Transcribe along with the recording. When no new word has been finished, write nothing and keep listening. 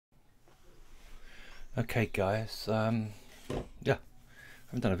Okay guys, yeah, I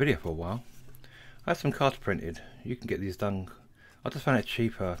haven't done a video for a while. I had some cards printed. You can get these done. I just found it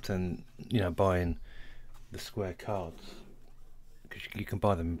cheaper than, buying the square cards, because you can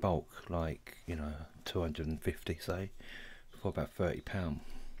buy them in bulk, like, 250 say, for about £30.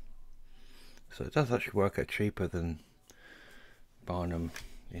 So it does actually work out cheaper than buying them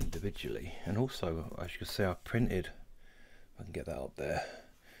individually. And also, as you can see, I've printed, if I can get that up there,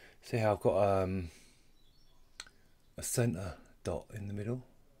 see how I've got a center dot in the middle,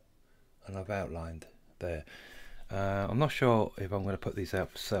 and I've outlined there. I'm not sure if I'm going to put these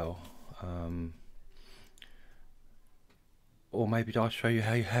out for sale, or maybe I'll show you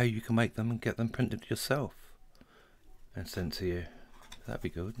how you can make them and get them printed yourself and sent to you. That'd be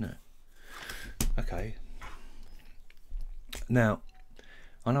good, wouldn't it? Okay, now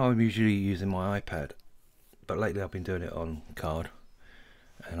I know I'm usually using my iPad, but lately I've been doing it on card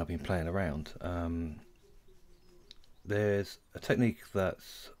and I've been playing around. There's a technique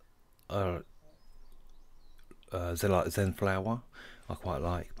that's Zen flower, I quite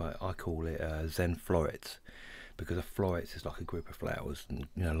like, but I call it Zen florets, because a floret is like a group of flowers, and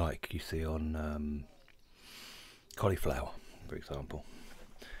like you see on cauliflower, for example.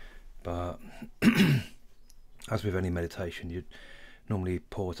 But as with any meditation, you'd normally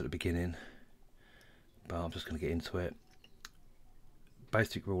pause at the beginning, but I'm just going to get into it.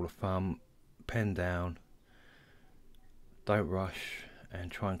 Basic rule of thumb: pen down, don't rush, and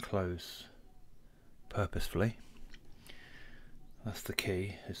try and close purposefully. That's the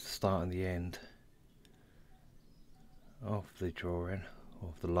key, is the start and the end of the drawing,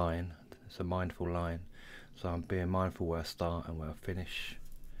 of the line. It's a mindful line, so I'm being mindful where I start and where I finish.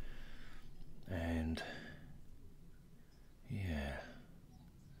 And yeah,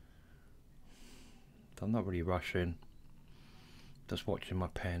 I'm not really rushing, just watching my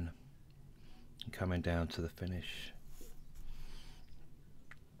pen and coming down to the finish.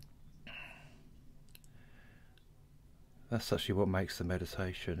 That's actually what makes the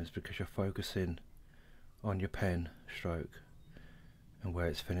meditation, is because you're focusing on your pen stroke and where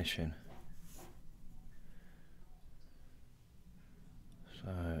it's finishing. So,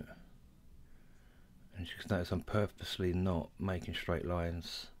 and you can notice I'm purposely not making straight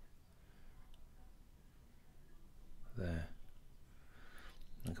lines there.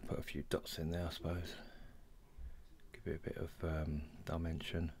 I can put a few dots in there, I suppose, give it a bit of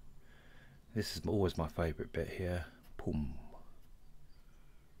dimension. This is always my favourite bit here. Boom.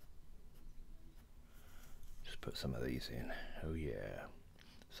 Just put some of these in. Oh yeah.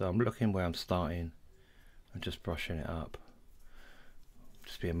 So I'm looking where I'm starting and just brushing it up.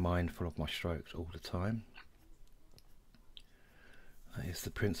 Just being mindful of my strokes all the time. That is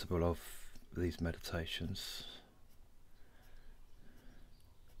the principle of these meditations.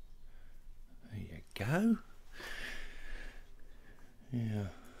 There you go. Yeah.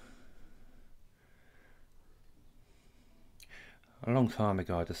 A long time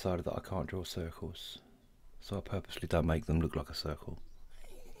ago I decided that I can't draw circles, so I purposely don't make them look like a circle.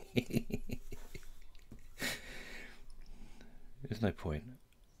 There's no point.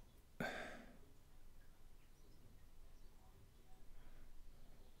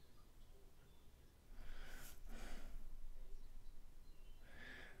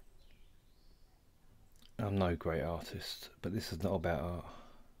 I'm no great artist, but this is not about art.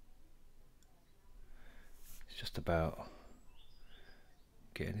 It's just about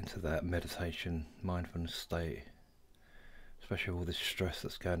getting into that meditation, mindfulness state, especially with all this stress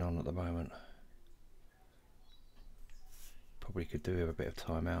that's going on at the moment. Probably could do with a bit of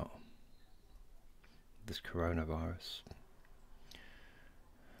time out, this coronavirus.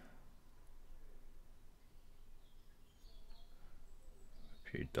 A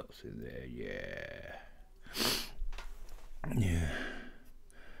few dots in there, yeah. Yeah.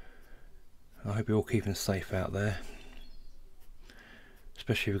 I hope you're all keeping safe out there,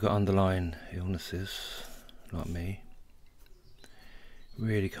 especially if you've got underlying illnesses like me.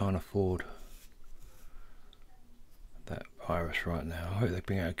 Really can't afford that virus right now. I hope they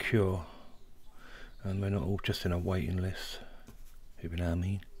bring out a cure and we're not all just in a waiting list, if you know what I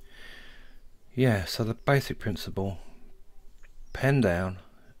mean. Yeah, so the basic principle: pen down,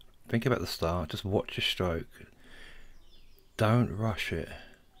 think about the start, just watch your stroke, don't rush it,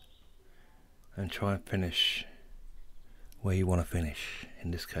 and try and finish where you want to finish. In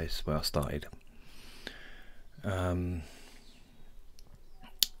this case, where I started.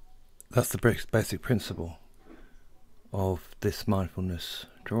 That's the basic principle of this mindfulness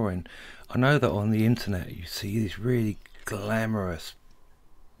drawing. I know that on the internet you see these really glamorous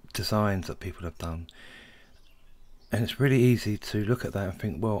designs that people have done, and it's really easy to look at that and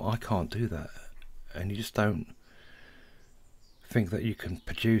think, well, I can't do that, and you just don't think that you can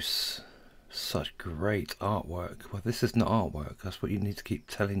produce such great artwork. Well, this is not artwork. That's what you need to keep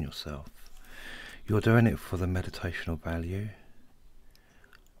telling yourself. You're doing it for the meditational value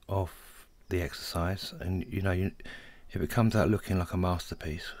of the exercise, and if it comes out looking like a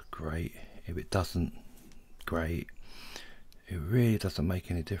masterpiece, great. If it doesn't, great. It really doesn't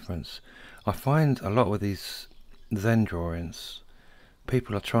make any difference. I find a lot with these Zen drawings,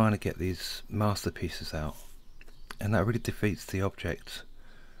 people are trying to get these masterpieces out, and that really defeats the object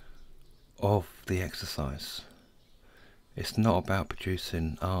of the exercise. It's not about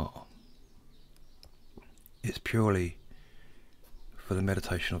producing art. It's purely for the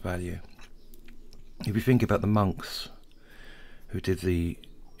meditational value. If you think about the monks who did the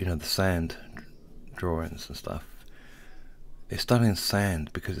sand drawings and stuff, it's done in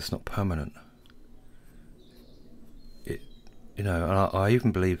sand because it's not permanent. And I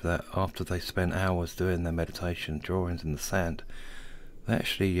even believe that after they spent hours doing their meditation drawings in the sand, they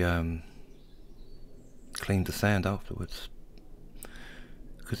actually cleaned the sand afterwards,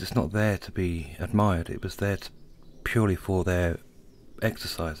 because it's not there to be admired. It was there purely for their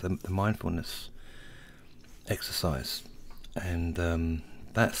exercise, the mindfulness exercise, and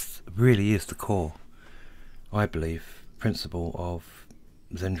that's really is the core, I believe, principle of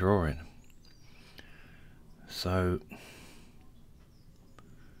Zen drawing. So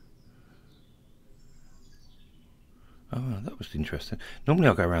that was interesting. Normally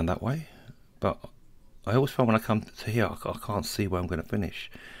I'll go around that way, but I always find when I come to here I can't see where I'm going to finish,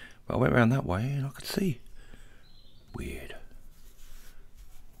 but I went around that way and I could see. Weird.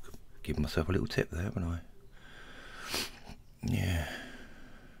 Give myself a little tip there, haven't I? Yeah.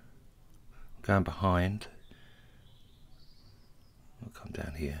 Going behind. I'll come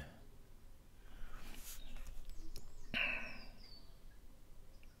down here.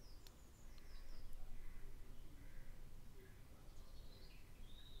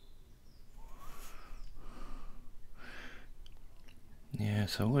 Yeah,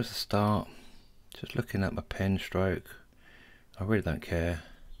 so where's the start? Just looking at my pen stroke. I really don't care.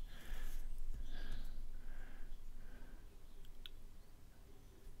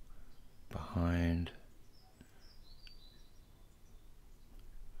 Behind.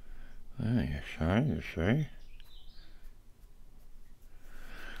 There you see.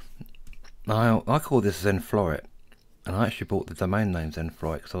 Now, I call this Zen Floret, and I actually bought the domain name Zen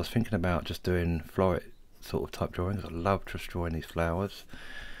Floret because I was thinking about just doing floret sort of type drawings. I love just drawing these flowers,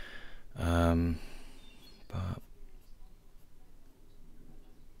 but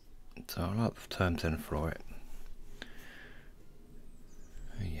so I like the term Zen Floret.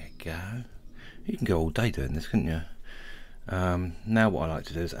 There you go. You can go all day doing this, couldn't you? Now what I like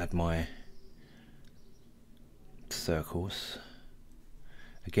to do is add my circles.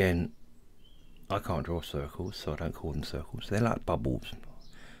 Again, I can't draw circles, so I don't call them circles. They're like bubbles.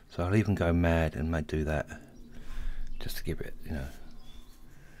 So I'll even go mad and might do that, just to give it,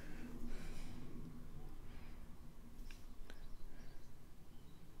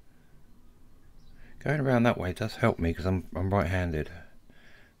 Going around that way does help me because I'm right-handed.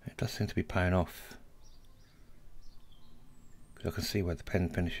 It does seem to be paying off, because I can see where the pen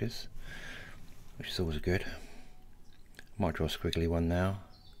finishes, which is always good. Might draw a squiggly one now.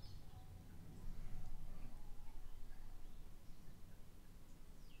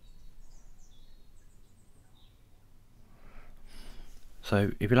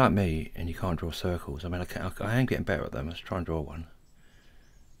 So if you're like me and you can't draw circles, I mean I am getting better at them. Let's try and draw one.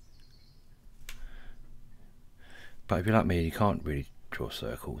 But if you're like me and you can't really draw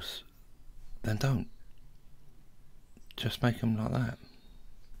circles, then don't. Just make them like that.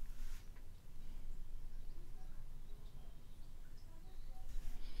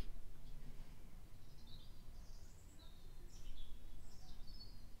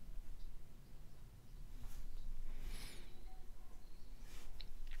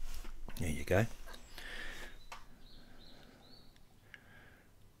 There you go.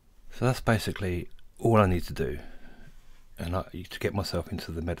 So that's basically all I need to do, and to get myself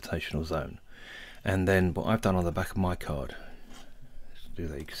into the meditational zone. And then what I've done on the back of my card, let's do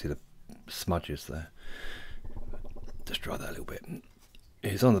that. You can see the smudges there. Just dry that a little bit.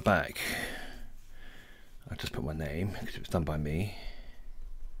 Is on the back. I just put my name because it was done by me.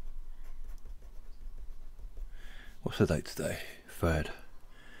 What's the date today? 3rd.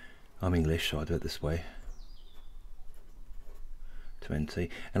 I'm English, so I do it this way.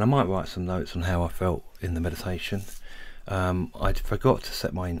 20. And I might write some notes on how I felt in the meditation. I forgot to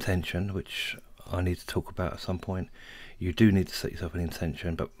set my intention, which I need to talk about at some point. You do need to set yourself an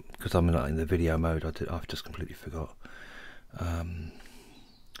intention, but because I'm in the video mode, I've just completely forgot. You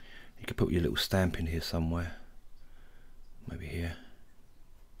could put your little stamp in here somewhere, maybe here.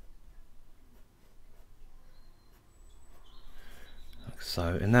 Like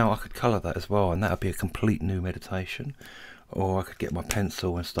so, and now I could colour that as well, and that would be a complete new meditation. Or I could get my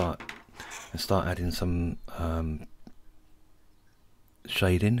pencil and start adding some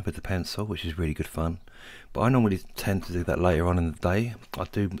shading with the pencil, which is really good fun. But I normally tend to do that later on in the day. I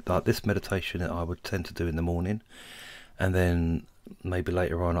do like this meditation that I would tend to do in the morning, and then maybe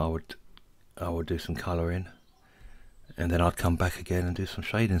later on I would do some colouring, and then I'd come back again and do some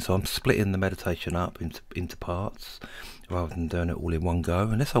shading. So I'm splitting the meditation up into parts rather than doing it all in one go,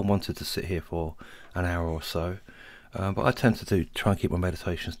 unless I wanted to sit here for an hour or so. But I tend to try and keep my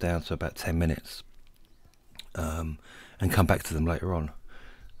meditations down to about 10 minutes, and come back to them later on.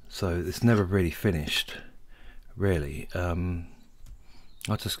 So it's never really finished, really.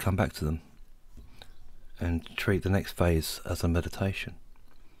 I just come back to them and treat the next phase as a meditation.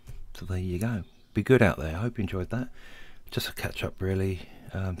 So there you go. Be good out there. I hope you enjoyed that. Just a catch up, really.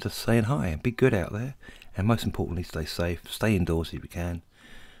 Just saying hi and be good out there. And most importantly, stay safe. Stay indoors if you can.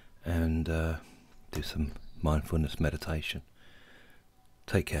 And do some mindfulness meditation.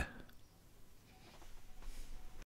 Take care.